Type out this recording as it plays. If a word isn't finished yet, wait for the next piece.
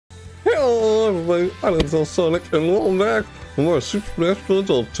everybody, I am Sonic, and welcome back for more Super Smash Bros.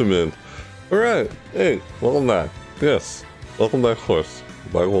 Ultimate. Alright, hey, welcome back. Yes, welcome back, of course.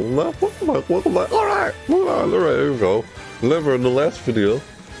 Welcome back. Alright, here we go. Remember, in the last video,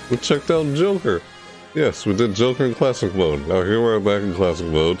 we checked out Joker. Yes, we did Joker in Classic Mode. Now here we're back in Classic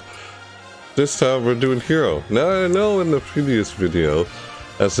Mode. This time we're doing Hero. Now I know in the previous video,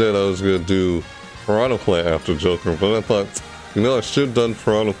 I said I was going to do Piranha Plant after Joker, but I thought, you know, I should have done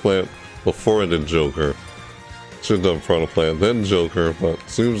Piranha Plant before I did Joker. Should have done Piranha Plant, then Joker, but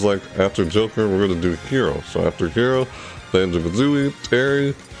seems like after Joker, we're going to do Hero. So after Hero, Banjo-Kazooie,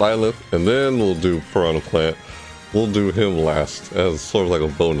 Terry, Violet, and then we'll do Piranha Plant. We'll do him last, as sort of like a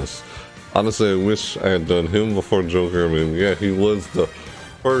bonus. Honestly, I wish I had done him before Joker. I mean, yeah, he was the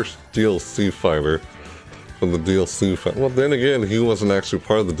first DLC fighter from the DLC pack. Well, then again, he wasn't actually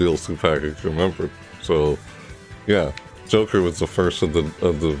part of the DLC package, remember? So, yeah, Joker was the first of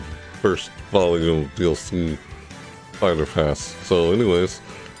the first volume DLC fighter pass. So, anyways,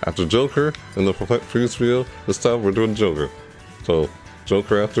 after Joker in the previous video, this time we're doing Joker. So,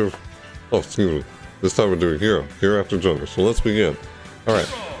 Joker after, oh, excuse me, this time we're doing Hero. Hero after Joker. So let's begin. All right,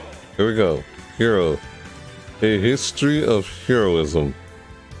 here we go. Hero, a history of heroism.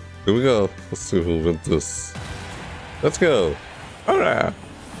 Here we go. Let's see who wins this. Let's go. Alright.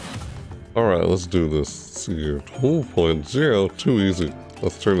 Alright, let's do this. Let's see here. 2.0, too easy.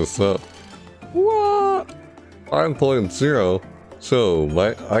 Let's turn this up. What? 5.0? So,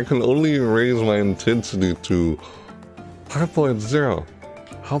 I can only raise my intensity to 5.0.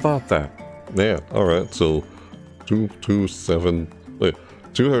 How about that? Man, alright, so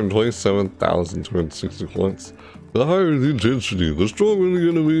 227,260 points. The higher the intensity, the stronger the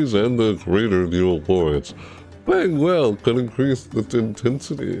enemies and the greater the rewards. Playing well can increase the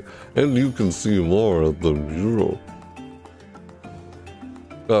intensity, and you can see more of the mural.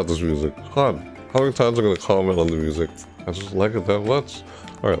 God, this music. God, how many times am I going to comment on the music? I just like it that much.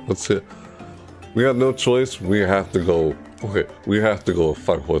 Alright, let's hit. We have no choice. We have to go. Okay, we have to go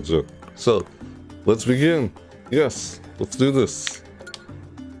 5.0. So, let's begin. Yes, let's do this.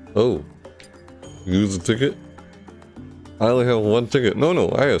 Oh, use a ticket? I only have one ticket. No,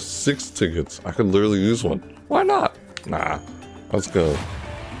 I have 6 tickets. I could literally use one. Why not? Nah, let's go.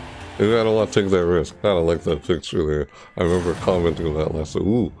 Maybe I don't want to take that risk. I don't like that picture there. I remember commenting on that last time.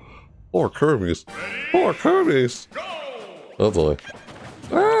 Ooh, 4 Kirby's. 4 Kirby's! Oh boy.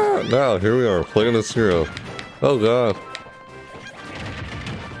 Ah, now here we are, playing this hero. Oh god.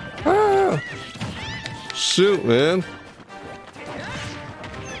 Ah! Shoot, man.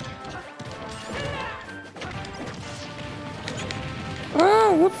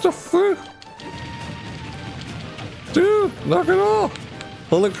 Ah, what the frick? Dude, knock it off!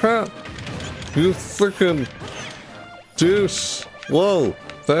 Holy crap! You freaking douche! Whoa,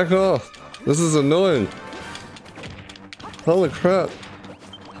 back off! This is annoying! Holy crap!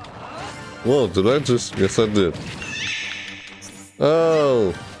 Whoa, did I just? Yes, I did.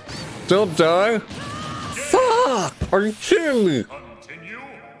 Oh! Don't die! Fuck! Are you kidding me?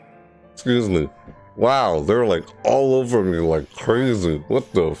 Excuse me. Wow, they're like all over me like crazy.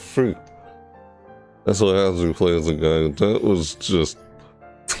 What the freak? That's what happens when you play as a guy. That was just...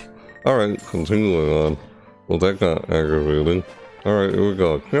 Alright, continuing on. Well, that got aggravating. Alright, here we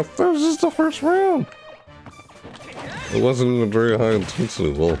go. Yep, that was just the first round! It wasn't even very high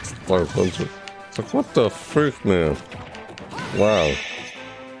intensity. Well, it's 500. It's like, what the freak, man? Wow.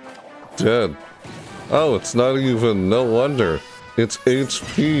 Dead. Oh, it's not even... No wonder. It's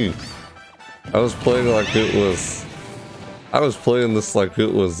HP. I was playing like it was... I was playing this like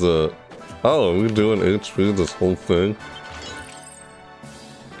it was, oh, are we doing HP this whole thing?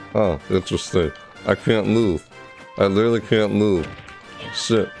 Oh, interesting. I can't move. I literally can't move.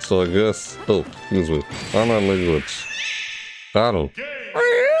 Shit, so I guess... Oh, excuse me. I'm on language. Got him.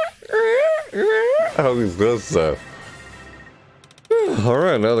 How he does that.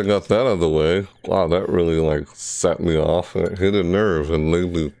 Alright, now that I got that out of the way. Wow, that really, like, set me off. It hit a nerve and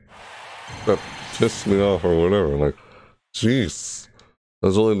made me... That pissed me off or whatever. Like, jeez. That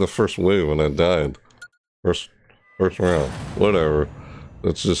was only the first wave when I died. First round. Whatever.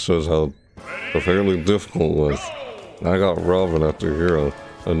 That just shows how apparently difficult it was. I got Robin after Hero.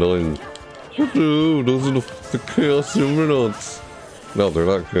 Annoying. Dude, those are the Chaos Emeralds. No, they're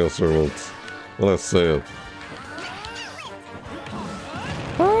not Chaos Emeralds. What am I saying?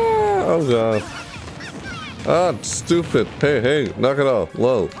 Ah, oh god. Ah, stupid. Hey, knock it off.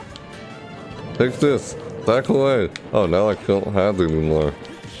 Low. Take this. Back away. Oh, now I don't have it anymore.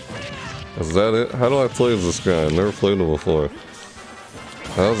 Is that it? How do I play as this guy? I've never played him before.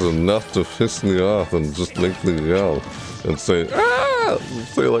 That was enough to piss me off and just make me yell and say, ah!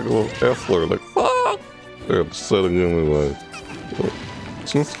 Say like a little F-word, like, fuck! They're upsetting anyway.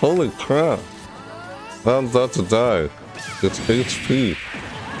 Just holy crap. I'm about to die. It's HP.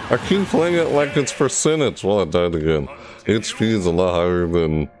 I keep playing it like it's percentage. Well, I died again. HP is a lot higher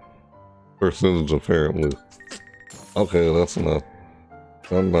than percentage, apparently. Okay, that's enough.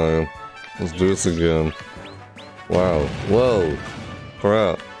 I'm dying. Let's do this again. Wow. Whoa.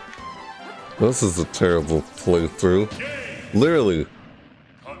 Crap. This is a terrible playthrough. Literally.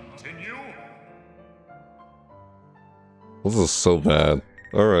 Continue. This is so bad.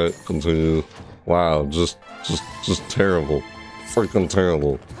 Alright, continue. Wow, just terrible. Freaking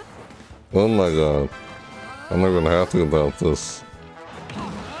terrible. Oh my god. I'm not even happy about this.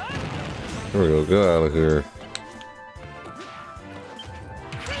 Here we go, get out of here.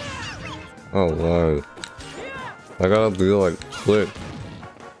 Oh my. I gotta do like quick.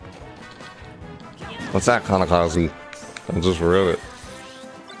 What's that, Kanakazi? I just read it.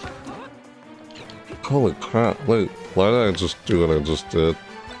 Holy crap, wait, why did I just do what I just did?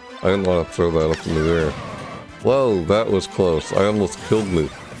 I didn't want to throw that up in the air. Whoa, that was close. I almost killed me.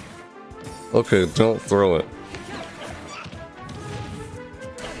 Okay, don't throw it.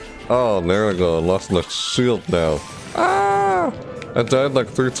 Oh, there I go. I lost my shield now. Ah! I died like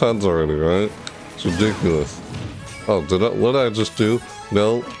 3 times already, right? It's ridiculous. Oh, what did I just do?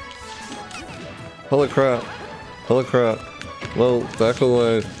 No. Holy crap. Holy crap. No, back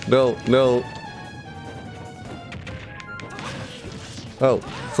away. No, no. Oh,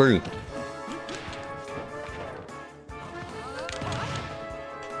 3.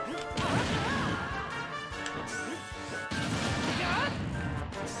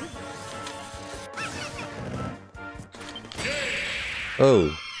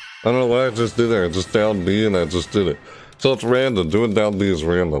 Oh, I don't know what I just did there. I just down B and I just did it. So it's random. Doing down B is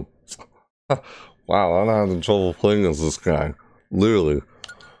random. Wow, I'm having trouble playing as this guy. Literally.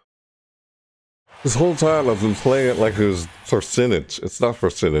 This whole time I've been playing it like it was percentage. It's not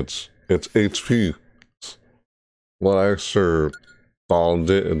percentage. It's HP. Well, I sure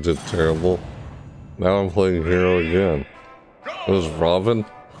bombed it and did terrible. Now I'm playing hero again. It was Robin?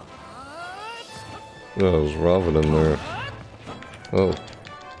 Yeah, it was Robin in there. Oh,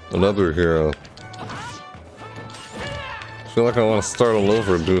 another hero. I feel like I want to start all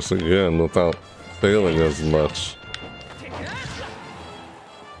over and do this again without failing as much.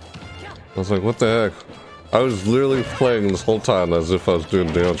 I was like, what the heck? I was literally playing this whole time as if I was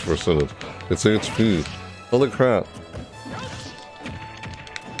doing damage percentage. It's HP. Holy crap.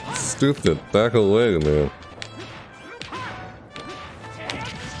 Stupid. Back away, man.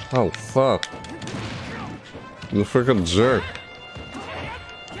 Oh, fuck. You freaking jerk.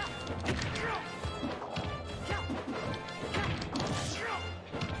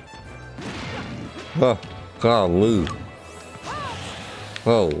 Huh. Golly.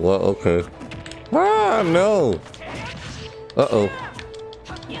 Oh, well, okay. Ah, no! Uh-oh.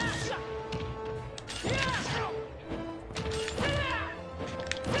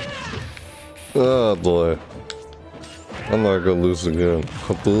 Oh, boy. I'm not gonna lose again.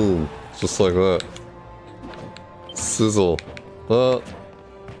 Kaboom. Just like that. Sizzle.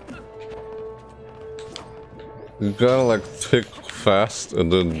 You gotta, like, pick fast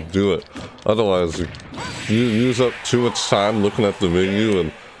and then do it. Otherwise, you use up too much time looking at the menu,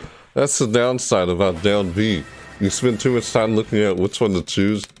 and that's the downside about down B. You spend too much time looking at which one to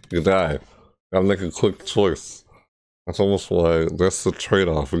choose, you die. Gotta make a quick choice. That's almost why, that's the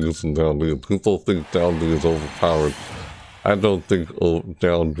trade-off of using down B. People think down B is overpowered. I don't think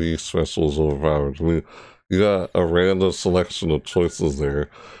down B special is overpowered. I mean, you got a random selection of choices there.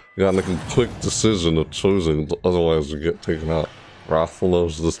 You gotta make a quick decision of choosing, otherwise you get taken out.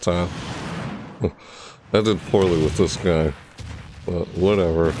 Rathalos this time. I did poorly with this guy, but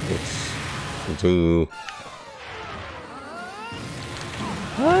whatever. Let's do.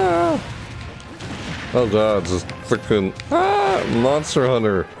 Ah! Oh god, this freaking Monster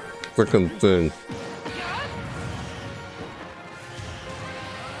Hunter freaking thing.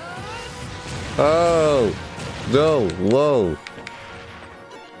 Oh no, low.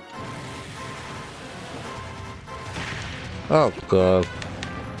 Oh god.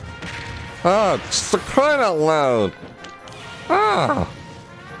 Ah, just crying out loud! Ah!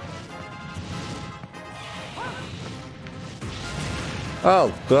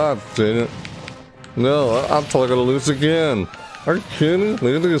 Oh god dang it. No, I'm probably gonna lose again. Are you kidding?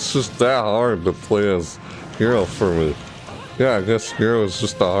 Maybe it's just that hard to play as Hero for me. Yeah, I guess Hero is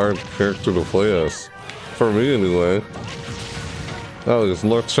just a hard character to play as. For me anyway. Oh, it's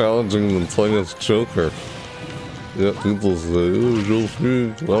more challenging than playing as Joker. Yeah, people say, oh,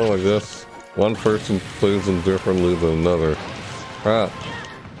 Joker. Well, I guess one person plays him differently than another. Crap.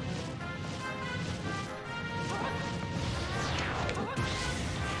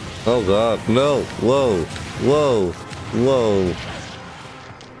 Oh god, no! Whoa! Whoa! Whoa!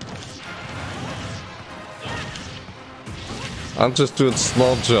 I'm just doing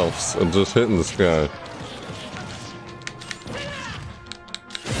small jumps and just hitting this guy.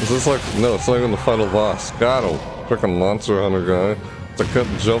 Is this like... No, it's not even the final boss. Got him! Freaking Monster Hunter guy. I kept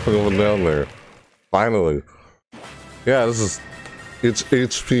jumping up and down there. Finally. Yeah, this is... It's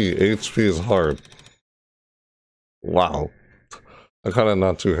HP. HP is hard. Wow. I'm kind of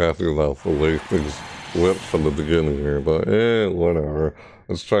not too happy about the way things went from the beginning here, but whatever.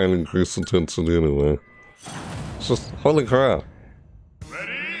 Let's try and increase intensity anyway. It's just, holy crap.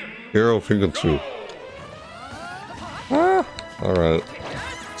 Hero Pikachu. Ah, alright.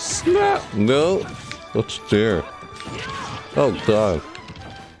 Snap! No! What's there? Oh god.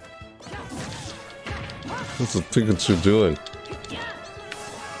 What's the Pikachu doing?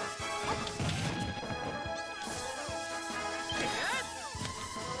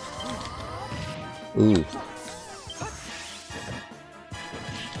 Ooh.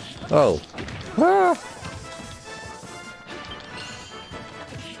 Oh. Ah!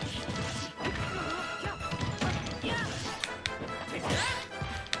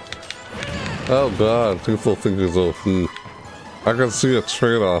 Oh god, people think he's OP. I can see a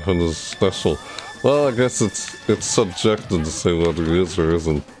trade-off in this special. Well, I guess it's subjective to say whether it is or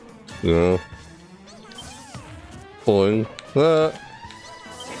isn't. You know? Boing. Ah!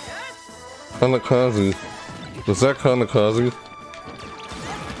 Kamikaze. Was that Kamikaze?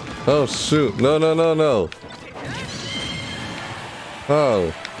 Oh shoot. No, no, no, no.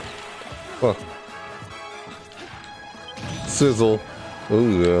 Oh. Fuck. Sizzle. Oh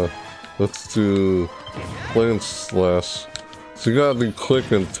yeah. Let's do Flame Slash. So you gotta be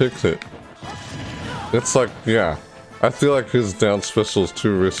quick and pick it. It's like, yeah. I feel like his down special is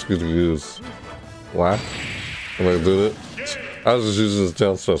too risky to use. What? When I did it? I was just using his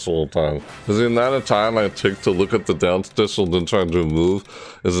down special all the time. Because the amount of time I take to look at the down special and then try to do a move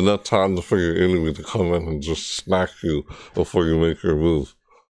is enough time for your enemy to come in and just smack you before you make your move.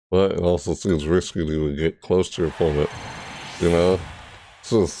 But it also seems risky to even get close to your opponent. You know?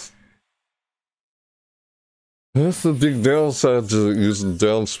 It's just... That's the big downside to using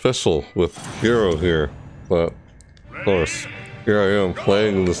down special with Hero here. But, of course, here I am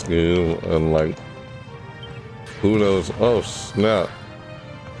playing this game and like... Who knows? Oh, snap.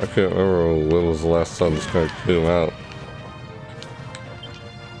 I can't remember when was the last time this guy came out.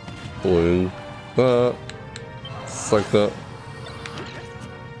 Blue. It's like that.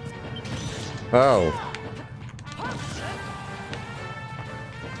 Ow.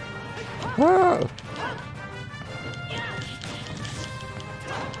 Ah.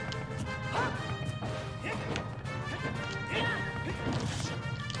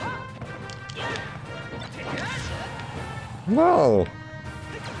 No.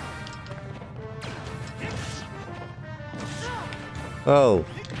 Oh.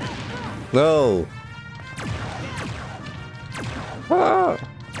 No. Ah.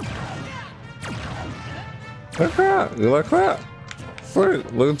 Like that. You like that?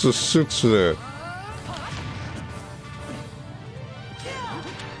 Wait, let it just shoot you there.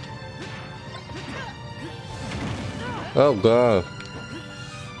 Oh god.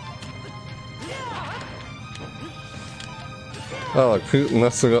 Oh, I keep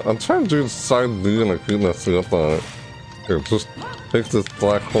messing up. I'm trying to do the side B and I keep messing up on it. Here, just take this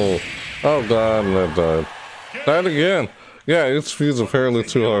black hole. Oh god, and I died. Died again! Yeah, HP is apparently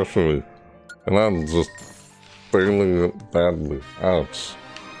too hard for me. And I'm just failing it badly. Ouch.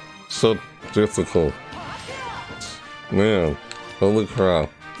 So difficult. Man, holy crap.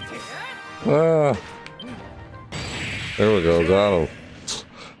 Ah! There we go, got him.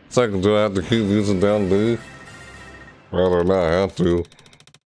 Second, do I have to keep using down B? Rather not have to.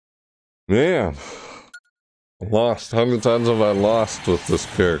 Man. Lost. How many times have I lost with this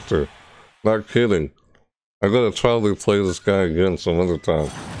character? Not kidding. I'm gonna probably play this guy again some other time.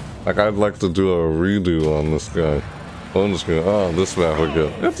 Like, I'd like to do a redo on this guy. I'm just gonna, oh, this map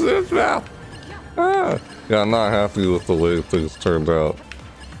again. It's this map! Ah! Yeah, I'm not happy with the way things turned out.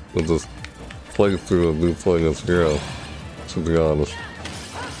 With this playthrough of me playing as Hero, to be honest.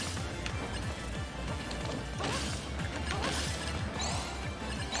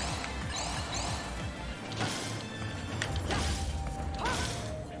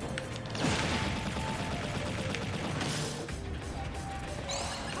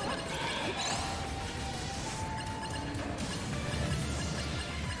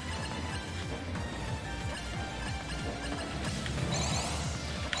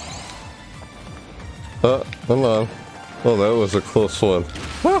 Hold on. Oh, that was a close one.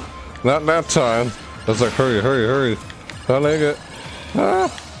 Ah, not that time. I was like, hurry, hurry, hurry. I'll make it. Ah.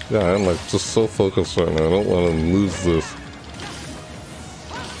 Yeah, I'm like just so focused right now. I don't want to lose this.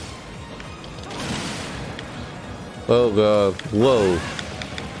 Oh god. Whoa.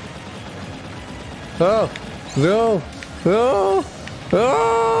 Oh. No. No.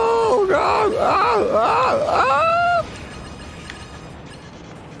 Oh god. Ah, ah, ah.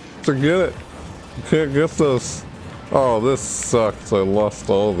 Forget it. You can't get this. Oh, this sucks. I lost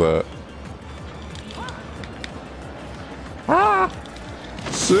all that. Ah!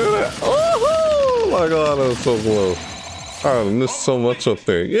 Shoot it! Oh my god, that was so close. I missed so much up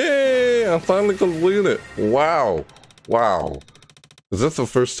there. Yay! I finally completed it. Wow. Wow. Is that the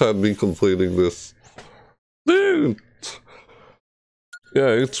first time me completing this? Dude!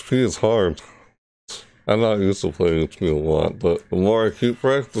 Yeah, HP is hard. I'm not used to playing HP a lot, but the more I keep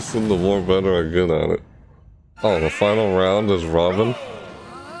practicing, the more better I get at it. Oh, the final round is Robin.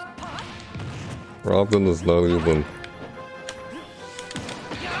 Robin is not even...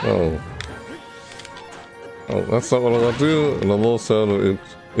 Oh. Oh, that's not what I want to do, and I'm also out of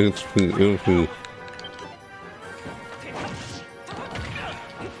HP.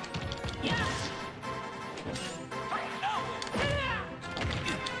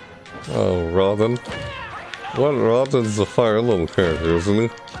 Oh, Robin. What? Robin's a Fire Emblem character, isn't he?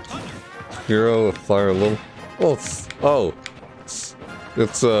 Hero with Fire Emblem. Oh,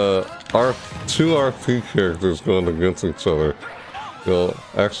 it's two RP characters going against each other. You know,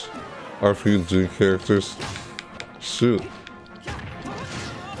 RPG characters. Shoot.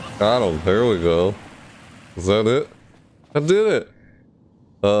 Got him. There we go. Is that it? I did it!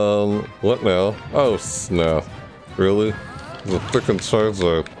 What now? Oh, snap. Really? The frickin'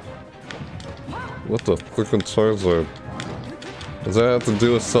 Charizard. What the frickin' Charizard? Does that have to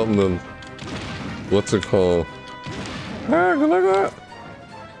do with something? What's it called? Ah, look at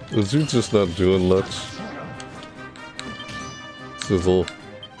that! Is you just not doing much? Sizzle.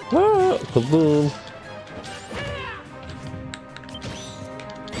 Ah, kaboom!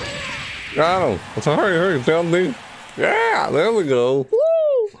 Got him! Let's hurry, down there! Yeah, there we go!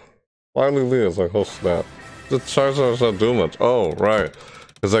 Woo! Finally there, it's like, oh snap. The Charizard's not doing much. Oh, right.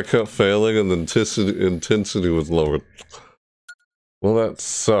 Because I kept failing and the intensity was lowered. Well, that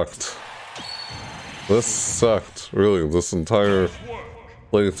sucked. This sucked, really, this entire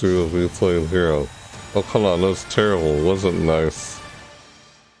playthrough of me playing Hero. Oh, come on, that was terrible. It wasn't nice.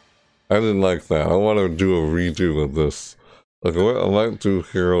 I didn't like that. I want to do a redo of this. Like, I might do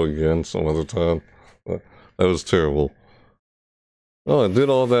Hero again some other time. That was terrible. Oh, I did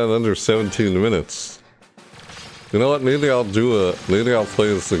all that under 17 minutes. You know what? Maybe I'll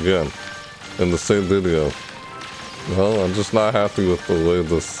play this again in the same video. Well, I'm just not happy with the way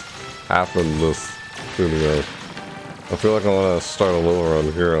this happened this video. I feel like I want to start lower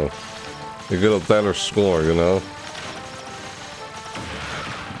on Hero. You get a better score, you know?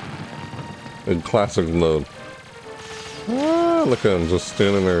 In classic mode. Ah, look at him just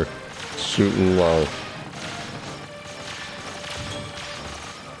standing there shooting low.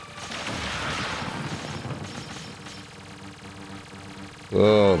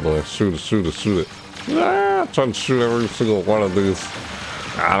 Oh boy, shoot it. Ah, trying to shoot every single one of these.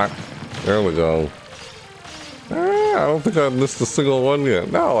 Got it. There we go. Ah, I don't think I've missed a single one yet.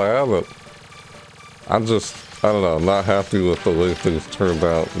 No, I haven't. I'm just, I don't know, not happy with the way things turned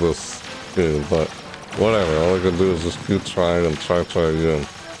out this game, but whatever. All I can do is just keep trying and try again.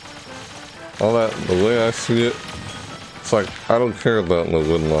 All that, the way I see it, it's like, I don't care about the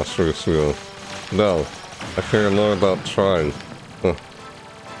win-loss ratio. No, I care more about trying.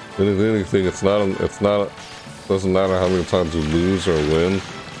 Anything, doesn't matter how many times you lose or win.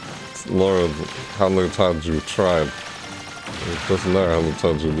 It's more of how many times you tried. It doesn't matter how many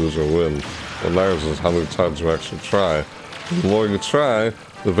times you lose or win. What matters is how many times you actually try. The more you try,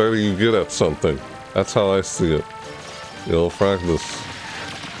 the better you get at something. That's how I see it. You'll practice.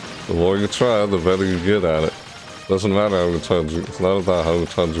 The more you try, the better you get at it. Doesn't matter how many times it's not about how many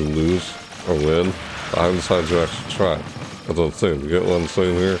times you lose or win, but how many times you actually try. That's what I'm saying. You get what I'm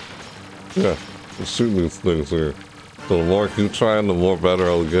saying here? Yeah, I'm shooting these things here. So the more I keep trying, the more better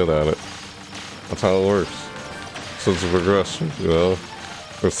I'll get at it. That's how it works. Sense of progression, you know?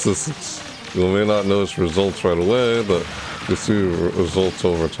 Persistence. You may not notice results right away, but you see results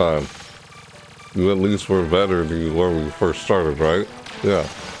over time. You at least were better than you were when you first started, right? Yeah,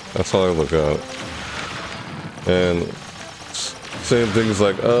 that's how I look at it. And saying things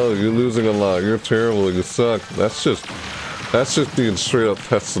like, oh, you're losing a lot, you're terrible, you suck. That's just being straight up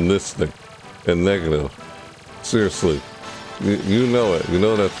pessimistic and negative. Seriously. You know it. You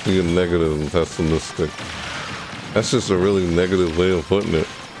know that's being negative and pessimistic. That's just a really negative way of putting it.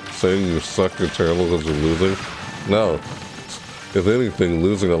 Saying you suck, you're terrible because you're losing. No. If anything,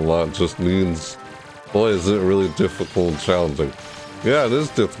 losing a lot just means, boy, is it really difficult and challenging. Yeah, it is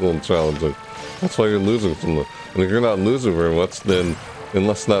difficult and challenging. That's why you're losing so much. And if you're not losing very much, then it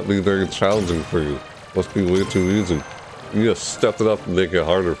must not be very challenging for you. It must be way too easy. You just step it up and make it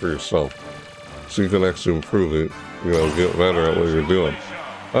harder for yourself. So you can actually improve it, you know, get better at what you're doing.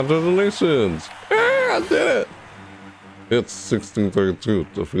 Congratulations! Yeah, I did it! It's 1632,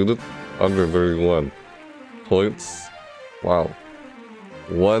 defeated, under 31. Points, wow.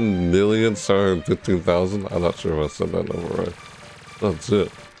 1,715,000? I'm not sure if I said that number right. That's it.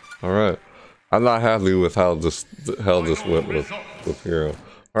 Alright. I'm not happy with how this went with Hero.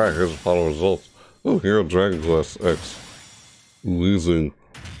 Alright, here's the final results. Oh, Hero Dragon Quest X. Losing.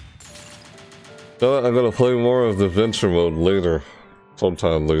 I'm gonna play more of the adventure mode later.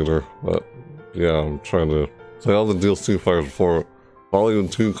 Sometime later. But yeah, I'm trying to play all the DLC fighters before Volume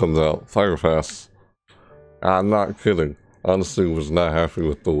 2 comes out. Fire Pass. I'm not kidding. Honestly, was not happy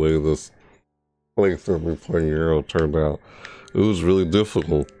with the way this playthrough me playing Hero turned out. It was really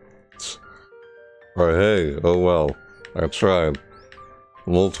difficult. But hey, oh well. I tried.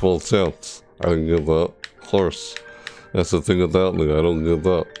 Multiple attempts. I didn't give up. Of course. That's the thing about me. I don't give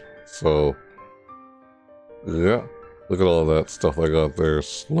up. So, yeah. Look at all that stuff I got there.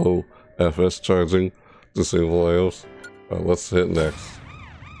 Slow FS charging. Disable IOs. Let's hit next.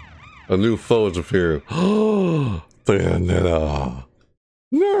 A new foe has appeared. Bayonetta.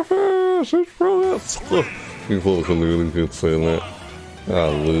 Nervous! It's brilliant! People can really keep saying that. Ah,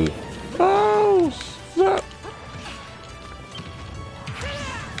 Lou. Oh, snap!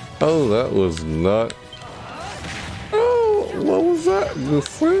 Oh, that was not. Oh, what was that? You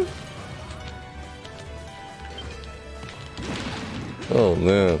see? Oh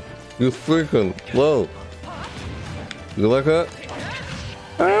man, you freaking low. You like that?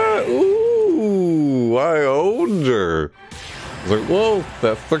 Ah, ooh, I owned her. I was like, whoa,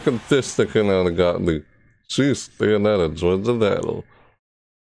 that freaking fish sticking out and got me. She's staying out of joins the battle.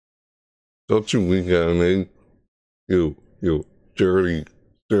 Don't you wink at me? You dirty,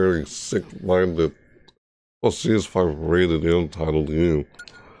 sick-minded. Well, she is probably rated M titled you.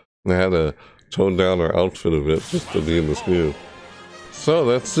 And I had to tone down her outfit a bit just to be in this game. So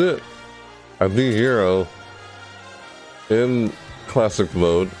that's it. I beat Hero in classic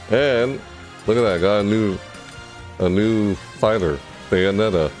mode, and look at that, I got a new fighter,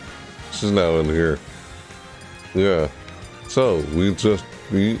 Bayonetta. She's now in here. Yeah. So we just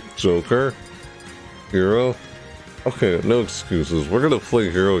beat Joker, Hero. Okay, no excuses. We're gonna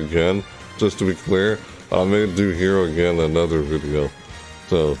play Hero again, just to be clear. I may do Hero again in another video.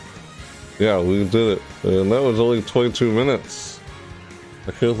 So yeah, we did it. And that was only 22 minutes.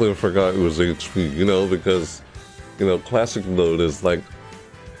 I can't believe I forgot it was HP, you know, because, you know, classic mode is like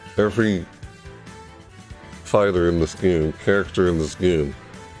every fighter in this game, character in this game,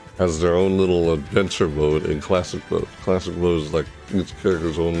 has their own little adventure mode in classic mode. Classic mode is like each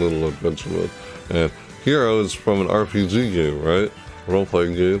character's own little adventure mode. And Hero is from an RPG game, right?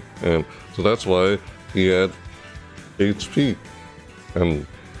 Role-playing game. And so that's why he had HP. And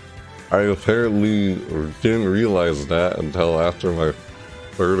I apparently didn't realize that until after my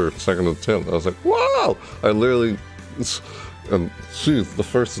third or second attempt. I was like, wow! I literally, and shoot, the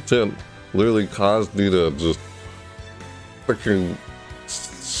first attempt literally caused me to just freaking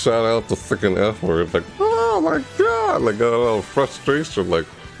shout out the freaking F word. Like, oh my god! Like, a little frustration. Like,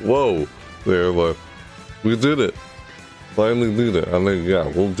 whoa! There, like, we did it. Finally did it. I think, yeah,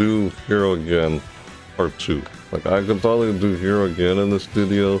 we'll do Hero again, part 2. Like, I could probably do Hero again in this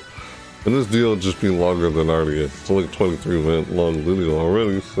video. And this video will just be longer than already is. It's only a 23-minute long video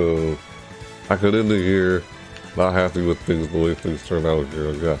already, so I could end it here. Not happy with things, the way things turned out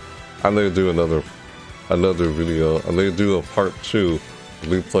here. Yeah, I may do another video. I may do a part 2 of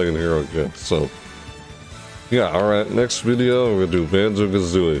me playing Hero again. So yeah, all right. Next video we're gonna do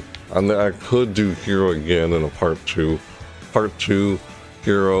Banjo-Kazooie. I could do Hero again in a part 2. Part 2,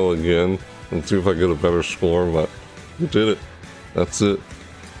 Hero again, and see if I get a better score. But we did it. That's it.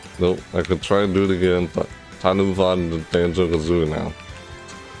 Nope, I could try and do it again, but time to move on to Banjo-Kazooie now.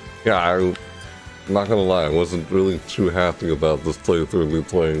 Yeah, I'm not gonna lie, I wasn't really too happy about this playthrough, me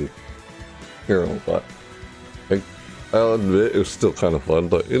playing Hero, but I'll admit it was still kind of fun.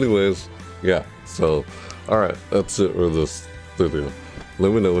 But anyways, yeah, so alright, that's it for this video.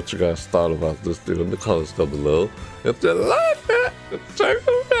 Let me know what you guys thought about this video in the comments down below. If you like it, take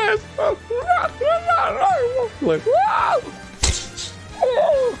a best. Like, wow!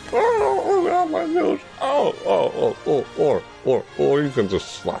 Oh, my nose. Or you can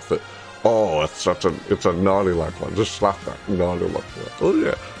just slap it. Oh, it's a naughty like one. Just slap that naughty like one. Oh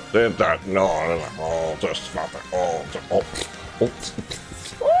yeah, there's that naughty like. Oh, just slap it. Oh,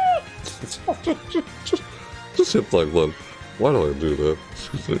 just hit like one. Why do I do that?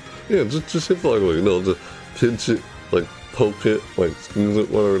 Yeah, just hit like one. You know, just pinch it, like poke it, like squeeze it,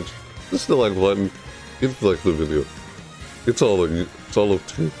 whatever. Just the like button. It's like the video. It's all of you. It's all up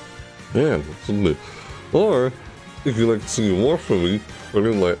to you. Man, isn't it? Or if you'd like to see more from me, or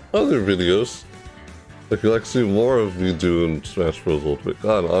in my other videos, if you'd like to see more of me doing Smash Bros. Ultimate.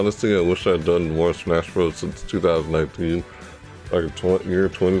 God, honestly, I wish I'd done more Smash Bros. Since 2019. Like year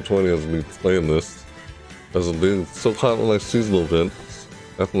 2020 as me playing this. As I'm being so caught in like seasonal events.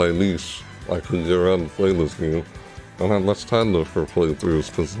 That's my niche. I couldn't get around to playing this game. I don't have much time though for playthroughs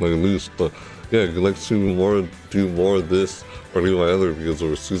because my niche, but yeah, if you'd like to see me do more of this, or do my other videos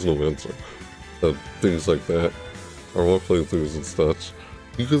or seasonal events, or things like that, or more playthroughs and such,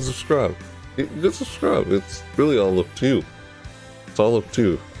 you can subscribe. You can subscribe. It's really all up to you. It's all up to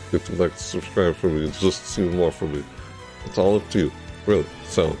you if you'd like to subscribe for me, just to see more from me. It's all up to you, really.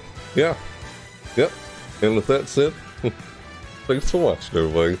 So, yeah. Yep. And with that said, thanks for watching,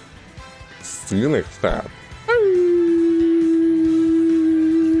 everybody. See you next time. Woo!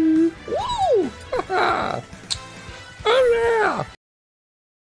 Oh yeah!